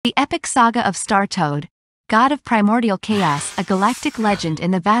The epic saga of Star-Toad, god of primordial chaos, a galactic legend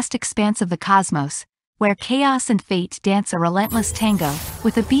in the vast expanse of the cosmos, where chaos and fate dance a relentless tango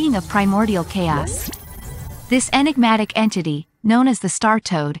with a being of primordial chaos. This enigmatic entity, known as the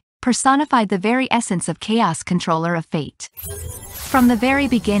Star-Toad, personified the very essence of chaos, controller of fate. From the very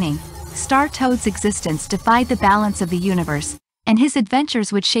beginning, Star-Toad's existence defied the balance of the universe, and his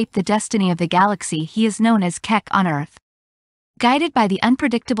adventures would shape the destiny of the galaxy he is known as Keck on Earth. Guided by the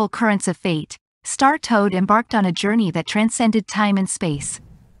unpredictable currents of fate, Star-Toad embarked on a journey that transcended time and space.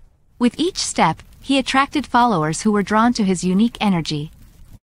 With each step, he attracted followers who were drawn to his unique energy.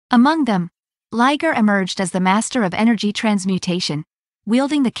 Among them, Liger emerged as the master of energy transmutation,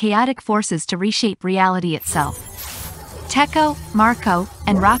 wielding the chaotic forces to reshape reality itself. Tekko, Marco,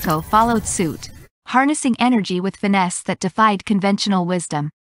 and Rocco followed suit, harnessing energy with finesse that defied conventional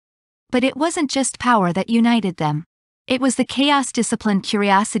wisdom. But it wasn't just power that united them. It was the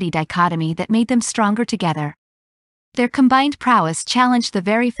chaos-discipline-curiosity dichotomy that made them stronger together. Their combined prowess challenged the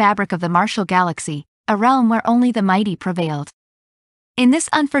very fabric of the martial galaxy, a realm where only the mighty prevailed. In this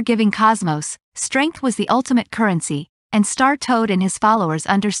unforgiving cosmos, strength was the ultimate currency, and Star-Toad and his followers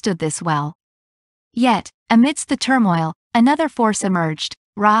understood this well. Yet, amidst the turmoil, another force emerged,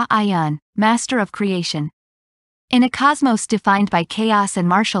 Ra-Ion, master of creation. In a cosmos defined by chaos and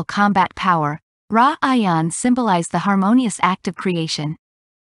martial combat power, Ra-Ion symbolized the harmonious act of creation.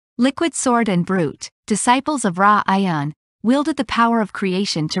 Liquid Sword and Brute, disciples of Ra-Ion, wielded the power of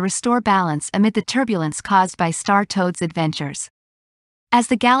creation to restore balance amid the turbulence caused by Star-Toad's adventures. As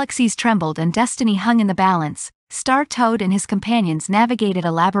the galaxies trembled and destiny hung in the balance, Star-Toad and his companions navigated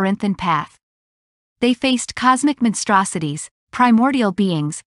a labyrinthine path. They faced cosmic monstrosities, primordial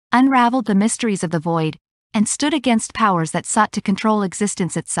beings, unraveled the mysteries of the void, and stood against powers that sought to control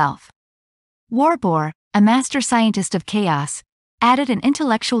existence itself. Warbor, a master scientist of chaos, added an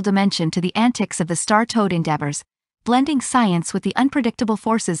intellectual dimension to the antics of the Star-Toad endeavors, blending science with the unpredictable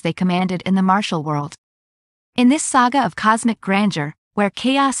forces they commanded in the martial world. In this saga of cosmic grandeur, where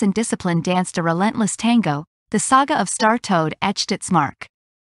chaos and discipline danced a relentless tango, the saga of Star-Toad etched its mark.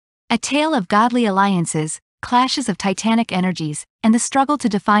 A tale of godly alliances, clashes of titanic energies, and the struggle to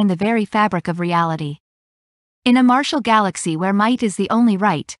define the very fabric of reality. In a martial galaxy where might is the only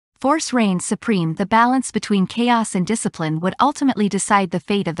right, force reigns supreme, the balance between chaos and discipline would ultimately decide the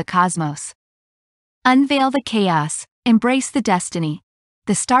fate of the cosmos. Unveil the chaos, embrace the destiny.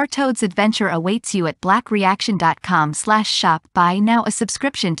 The Star-Toad's adventure awaits you at blackreaction.com/shop. Buy now a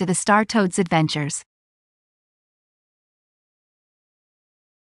subscription to the Star-Toad's adventures.